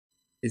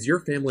Is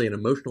your family an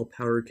emotional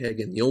powder keg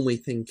and the only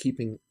thing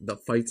keeping the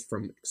fights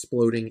from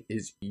exploding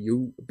is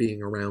you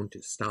being around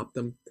to stop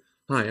them?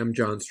 Hi, I'm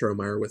John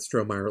Strohmeyer with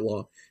Strohmeyer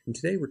Law, and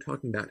today we're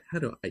talking about how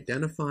to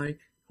identify,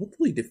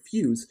 hopefully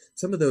diffuse,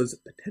 some of those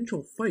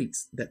potential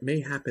fights that may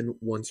happen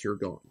once you're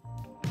gone.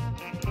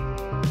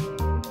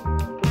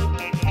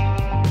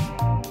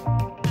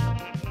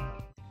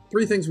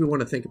 Three things we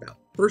want to think about.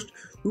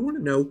 We want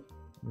to know,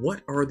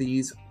 what are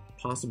these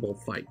possible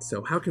fights?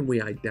 So how can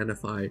we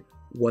identify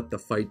what the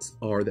fights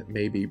are that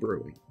may be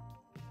brewing?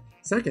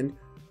 Second,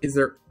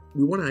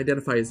 we want to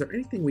identify, is there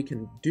anything we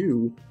can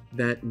do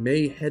that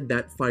may head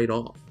that fight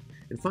off?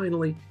 And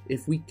finally,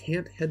 if we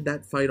can't head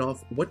that fight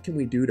off, what can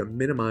we do to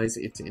minimize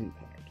its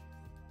impact?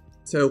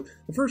 So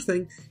the first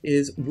thing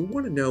is we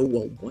want to know,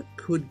 well, what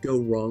could go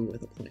wrong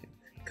with a plan?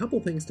 A couple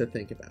things to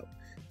think about.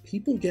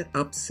 People get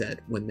upset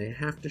when they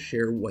have to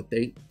share what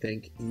they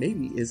think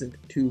maybe isn't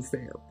too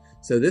fair.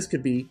 So this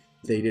could be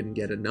they didn't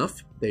get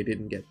enough, they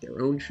didn't get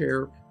their own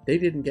share, they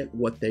didn't get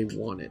what they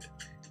wanted.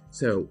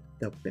 So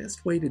the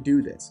best way to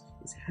do this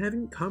is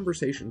having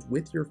conversations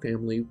with your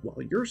family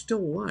while you're still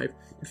alive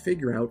to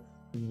figure out,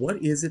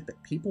 what is it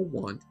that people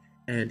want,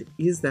 and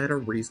is that a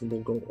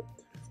reasonable goal?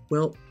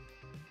 Well,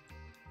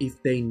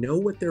 if they know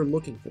what they're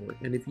looking for,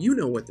 and if you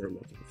know what they're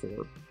looking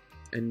for,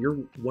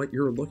 and what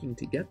you're looking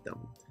to get them,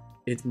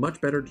 it's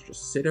much better to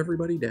just sit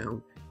everybody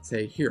down,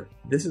 say, here,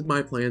 this is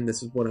my plan,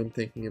 this is what I'm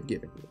thinking of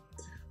giving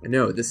you. I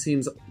know, this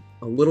seems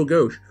a little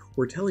gauche.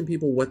 We're telling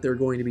people what they're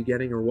going to be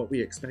getting or what we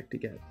expect to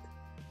get.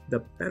 The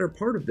better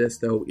part of this,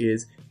 though,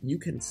 is you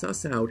can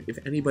suss out if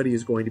anybody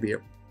is going to be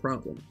a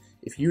problem.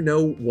 If you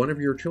know one of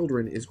your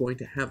children is going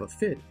to have a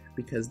fit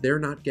because they're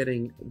not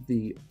getting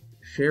the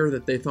share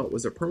that they thought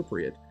was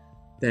appropriate,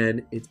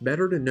 then it's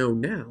better to know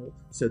now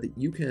so that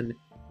you can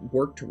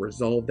work to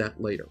resolve that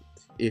later.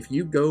 If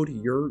you go to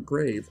your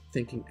grave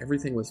thinking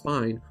everything was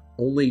fine,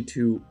 only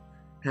to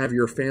have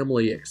your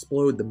family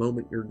explode the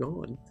moment you're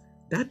gone,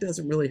 that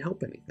doesn't really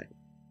help anything.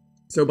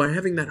 So by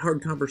having that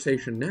hard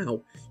conversation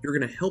now, you're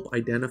going to help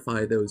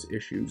identify those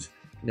issues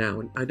now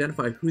and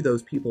identify who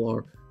those people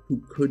are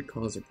who could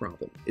cause a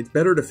problem. It's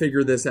better to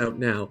figure this out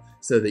now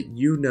so that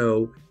you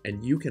know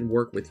and you can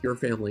work with your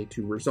family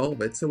to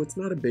resolve it so it's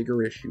not a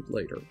bigger issue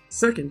later.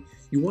 Second,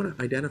 you want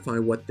to identify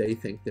what they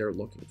think they're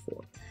looking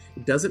for.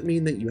 It doesn't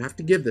mean that you have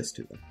to give this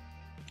to them,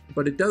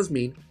 but it does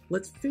mean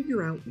let's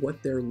figure out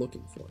what they're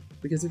looking for.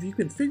 Because if you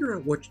can figure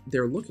out what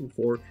they're looking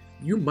for,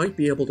 you might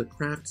be able to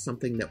craft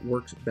something that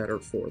works better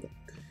for them.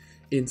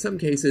 In some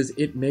cases,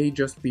 it may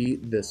just be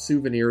the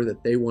souvenir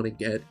that they want to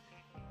get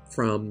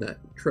from that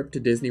trip to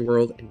Disney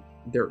World, and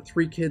there are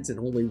 3 kids and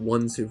only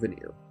 1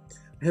 souvenir.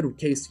 I had a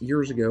case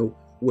years ago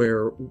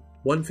where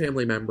one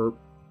family member,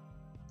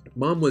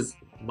 mom was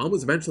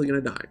eventually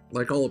going to die,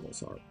 like all of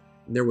us are.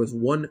 And there was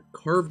 1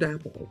 carved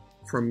apple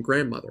from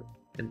grandmother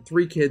and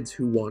 3 kids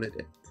who wanted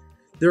it.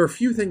 There are a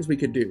few things we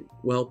could do.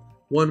 Well,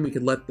 one, we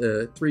could let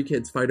the 3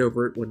 kids fight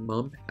over it when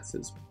mom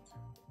passes.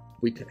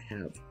 We could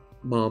have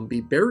mom be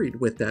buried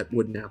with that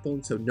wooden apple,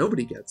 and so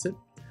nobody gets it.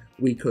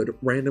 We could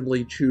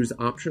randomly choose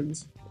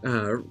options,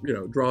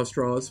 draw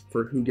straws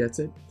for who gets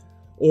it.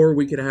 Or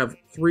we could have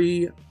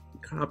 3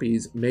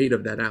 copies made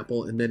of that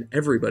apple, and then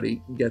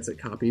everybody gets a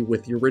copy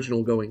with the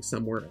original going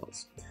somewhere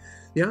else.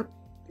 Yeah,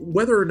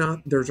 whether or not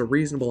there's a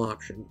reasonable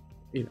option,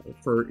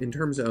 in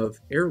terms of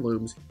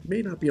heirlooms, you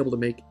may not be able to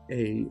make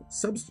a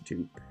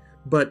substitute,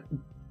 but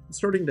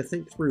starting to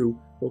think through,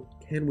 well,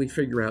 can we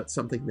figure out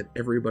something that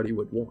everybody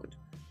would want?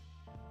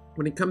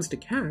 When it comes to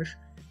cash,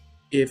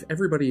 if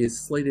everybody is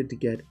slated to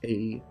get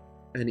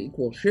an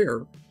equal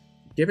share,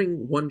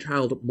 giving one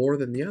child more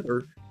than the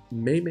other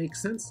may make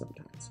sense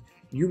sometimes.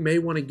 You may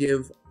want to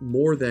give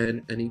more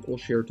than an equal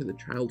share to the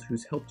child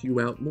who's helped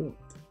you out more,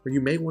 or you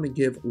may want to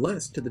give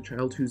less to the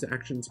child whose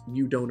actions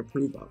you don't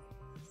approve of.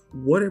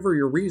 Whatever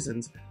your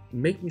reasons,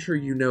 making sure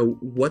you know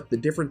what the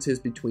difference is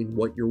between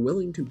what you're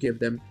willing to give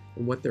them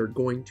and what they're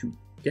going to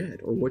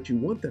get or what you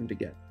want them to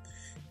get.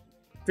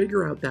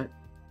 Figure out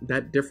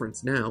that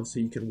difference now so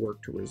you can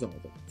work to resolve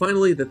it.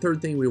 Finally, the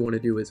third thing we want to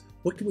do is,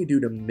 what can we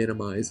do to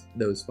minimize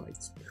those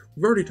fights?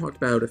 We've already talked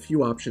about a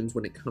few options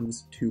when it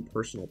comes to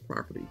personal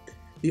property.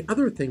 The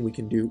other thing we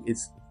can do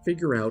is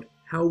figure out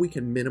how we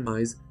can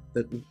minimize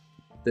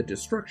the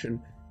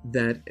destruction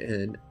that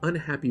an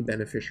unhappy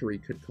beneficiary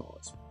could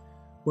cause.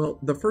 Well,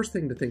 the first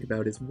thing to think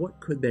about is, what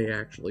could they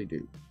actually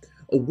do?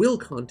 A will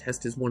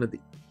contest is one of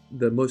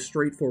the most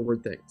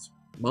straightforward things.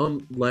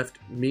 Mom left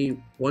me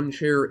 1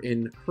 share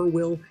in her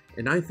will,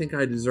 and I think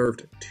I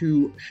deserved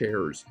 2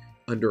 shares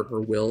under her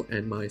will,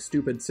 and my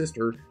stupid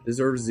sister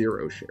deserves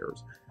 0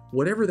 shares.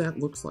 Whatever that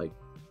looks like.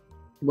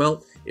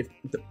 Well,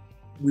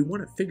 we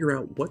want to figure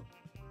out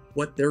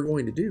what they're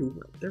going to do.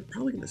 Well, they're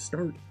probably going to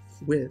start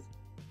with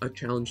a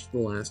challenge to the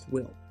last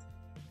will.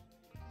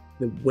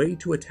 The way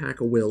to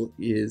attack a will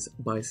is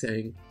by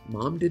saying,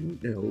 Mom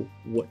didn't know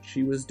what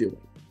she was doing.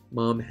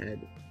 Mom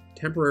had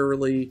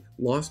temporarily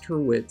lost her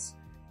wits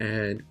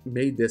and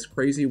made this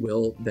crazy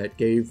will that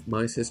gave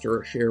my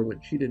sister a share when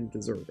she didn't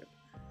deserve it.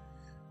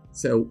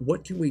 So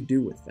what can we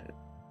do with that?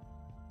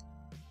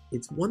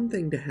 It's one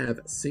thing to have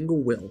a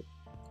single will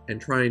and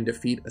try and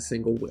defeat a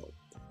single will.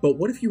 But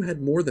what if you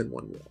had more than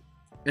one will?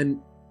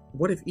 And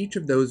what if each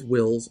of those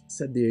wills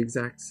said the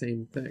exact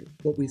same thing?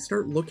 What we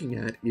start looking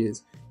at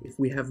is, if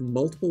we have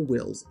multiple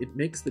wills, it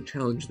makes the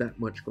challenge that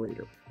much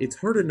greater. It's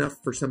hard enough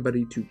for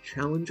somebody to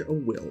challenge a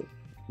will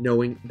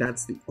knowing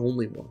that's the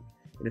only one.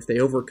 And if they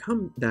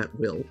overcome that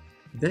will,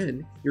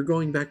 then you're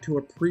going back to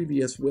a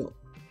previous will.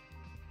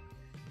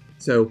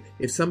 So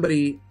if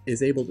somebody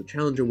is able to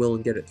challenge a will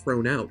and get it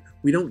thrown out,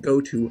 we don't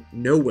go to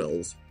no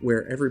wills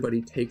where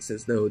everybody takes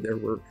as though there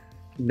were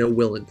no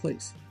will in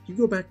place. You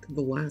go back to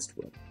the last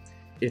will.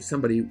 If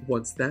somebody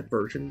wants that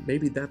version,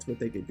 maybe that's what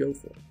they could go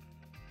for.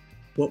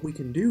 What we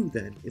can do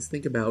then is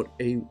think about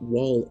a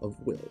wall of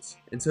wills.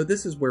 And so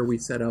this is where we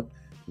set up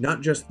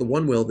not just the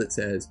one will that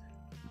says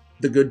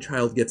the good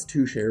child gets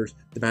 2 shares,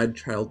 the bad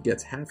child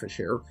gets half a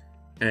share,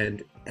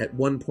 and at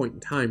one point in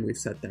time we've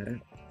set that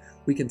out.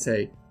 We can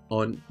say,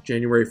 on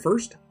January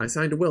 1st, I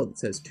signed a will that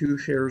says 2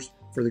 shares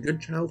for the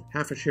good child,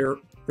 half a share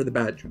for the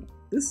bad child.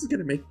 This is going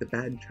to make the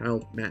bad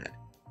child mad.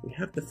 We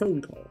have the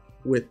phone call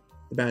with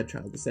the bad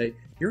child to say,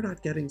 you're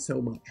not getting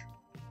so much.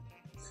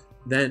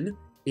 Then,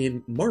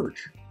 in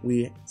March,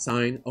 we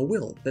sign a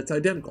will that's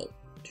identical.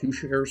 2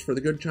 shares for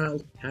the good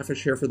child, half a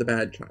share for the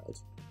bad child.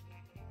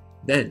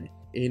 Then,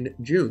 in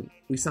June,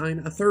 we sign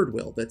a third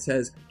will that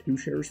says 2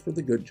 shares for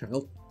the good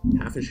child,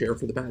 half a share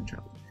for the bad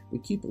child. We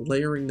keep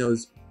layering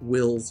those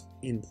wills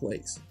in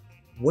place.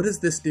 What does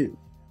this do?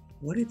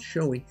 What it's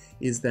showing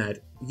is that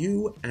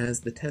you,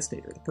 as the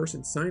testator, the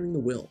person signing the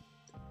will,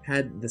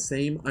 had the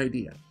same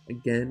idea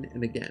again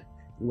and again.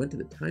 You went to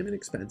the time and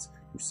expense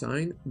to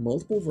sign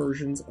multiple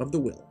versions of the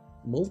will,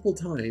 multiple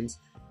times,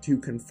 to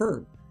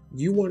confirm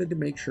you wanted to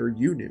make sure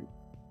you knew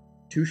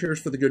 2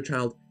 shares for the good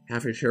child,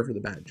 half a share for the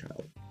bad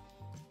child.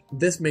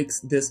 This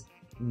makes this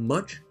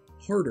much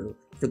harder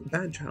for the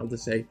bad child to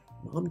say,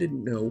 Mom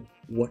didn't know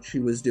what she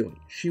was doing.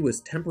 She was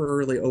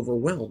temporarily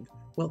overwhelmed.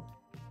 Well,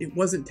 it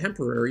wasn't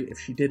temporary if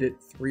she did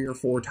it 3 or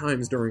 4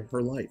 times during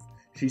her life.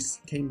 She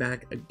came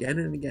back again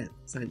and again,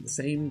 signed the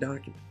same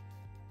document,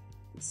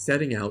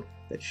 setting out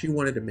that she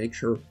wanted to make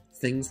sure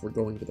things were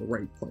going to the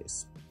right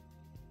place.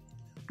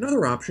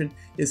 Another option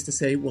is to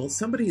say, well,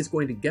 somebody is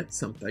going to get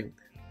something,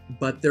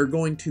 but they're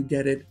going to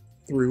get it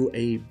through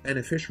a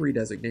beneficiary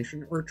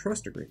designation or a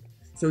trust agreement.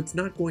 So it's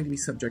not going to be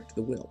subject to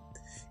the will.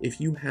 If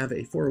you have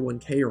a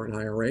 401k or an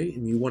IRA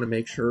and you want to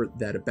make sure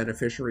that a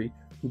beneficiary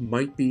who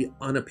might be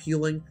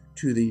unappealing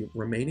to the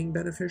remaining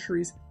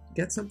beneficiaries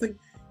gets something,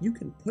 you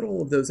can put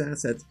all of those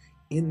assets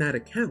in that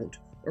account,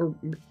 or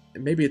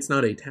maybe it's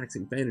not a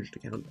tax-advantaged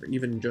account, or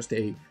even just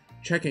a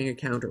checking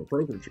account or a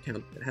brokerage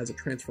account that has a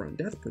transfer on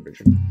death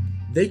provision.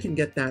 They can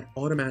get that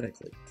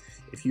automatically.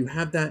 If you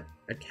have that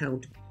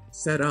account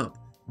set up,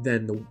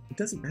 then it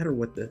doesn't matter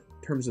what the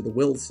terms of the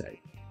will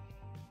say.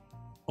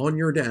 On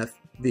your death,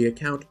 the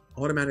account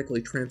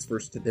automatically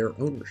transfers to their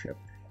ownership,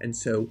 and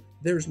so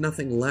there's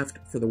nothing left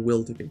for the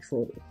will to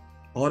control.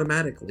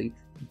 Automatically,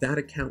 that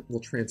account will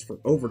transfer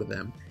over to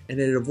them, and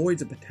it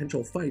avoids a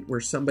potential fight where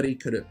somebody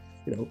could,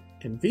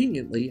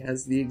 conveniently,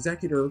 as the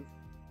executor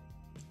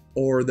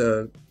or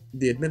the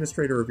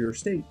administrator of your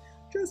estate,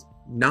 just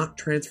not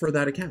transfer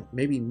that account,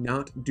 maybe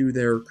not do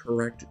their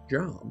correct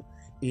job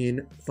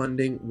in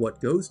funding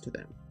what goes to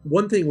them.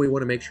 One thing we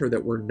want to make sure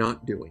that we're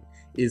not doing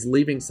is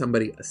leaving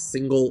somebody a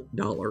single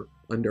dollar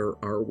under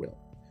our will.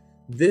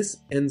 This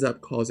ends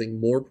up causing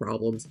more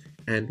problems,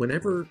 and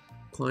whenever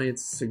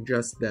clients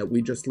suggest that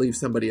we just leave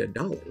somebody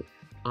 $1,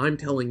 I'm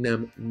telling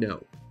them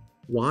no.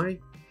 Why?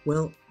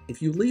 Well,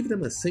 if you leave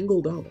them a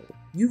single dollar,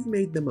 you've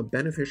made them a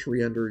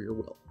beneficiary under your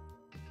will.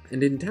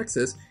 And in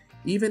Texas,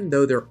 even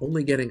though they're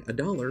only getting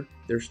 $1,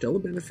 they're still a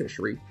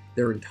beneficiary.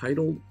 They're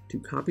entitled to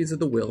copies of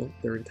the will.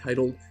 They're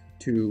entitled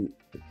to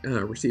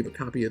receive a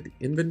copy of the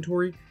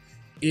inventory.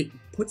 It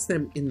puts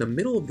them in the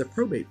middle of the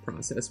probate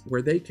process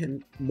where they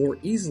can more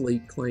easily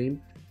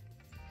claim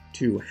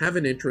to have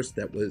an interest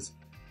that was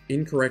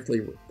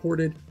incorrectly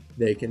reported.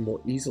 They can more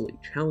easily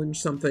challenge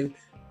something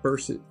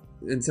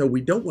and so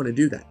we don't want to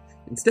do that.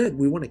 Instead,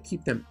 we want to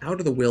keep them out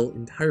of the will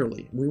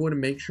entirely. We want to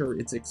make sure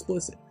it's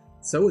explicit.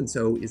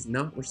 So-and-so is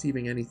not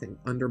receiving anything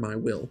under my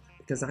will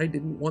because I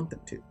didn't want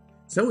them to.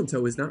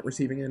 So-and-so is not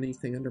receiving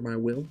anything under my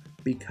will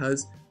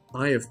because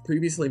I have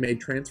previously made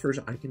transfers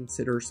I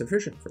consider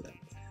sufficient for them.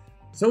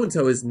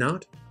 So-and-so is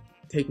not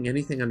taking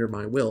anything under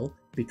my will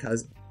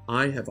because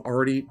I have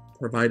already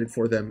provided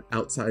for them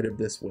outside of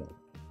this will.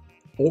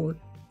 Or,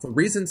 for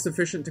reasons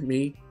sufficient to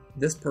me,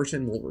 this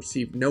person will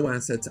receive no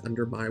assets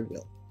under my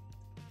will.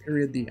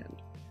 Period, the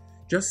end.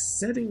 Just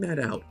setting that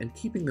out and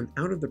keeping them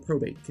out of the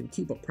probate can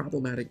keep a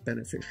problematic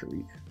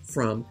beneficiary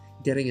from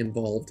getting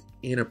involved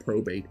in a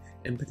probate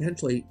and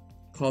potentially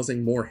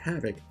causing more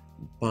havoc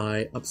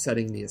by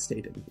upsetting the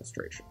estate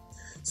administration.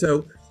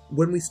 So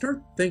when we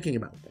start thinking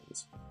about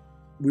things,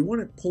 we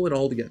want to pull it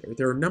all together.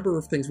 There are a number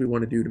of things we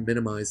want to do to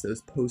minimize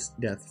those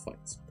post-death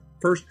fights.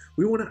 First,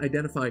 we want to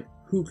identify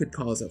who could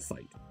cause a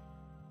fight.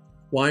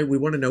 Why? We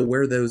want to know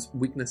where those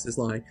weaknesses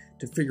lie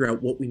to figure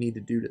out what we need to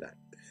do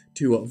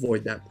to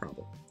avoid that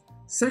problem.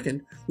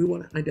 Second, we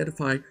want to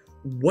identify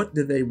what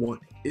do they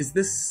want. Is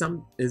there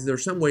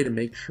some way to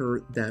make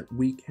sure that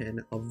we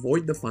can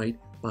avoid the fight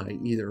by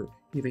either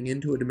giving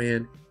into a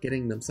demand,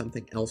 getting them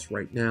something else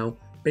right now?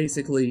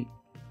 Basically,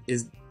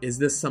 is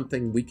this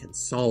something we can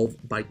solve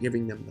by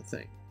giving them the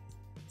thing?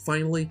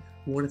 Finally,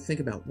 we want to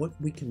think about what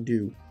we can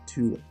do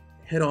to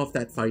head off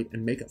that fight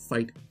and make a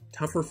fight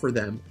tougher for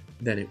them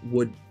than it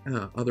would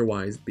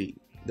otherwise be.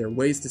 There are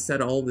ways to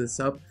set all this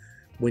up.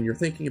 When you're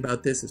thinking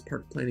about this as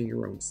part of planning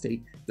your own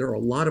estate, there are a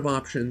lot of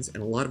options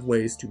and a lot of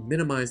ways to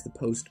minimize the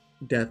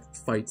post-death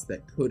fights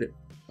that could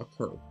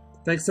occur.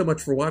 Thanks so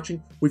much for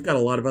watching. We've got a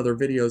lot of other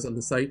videos on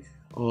the site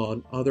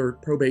on other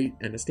probate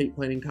and estate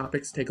planning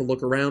topics. Take a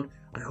look around.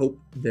 I hope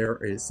there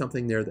is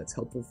something there that's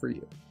helpful for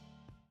you.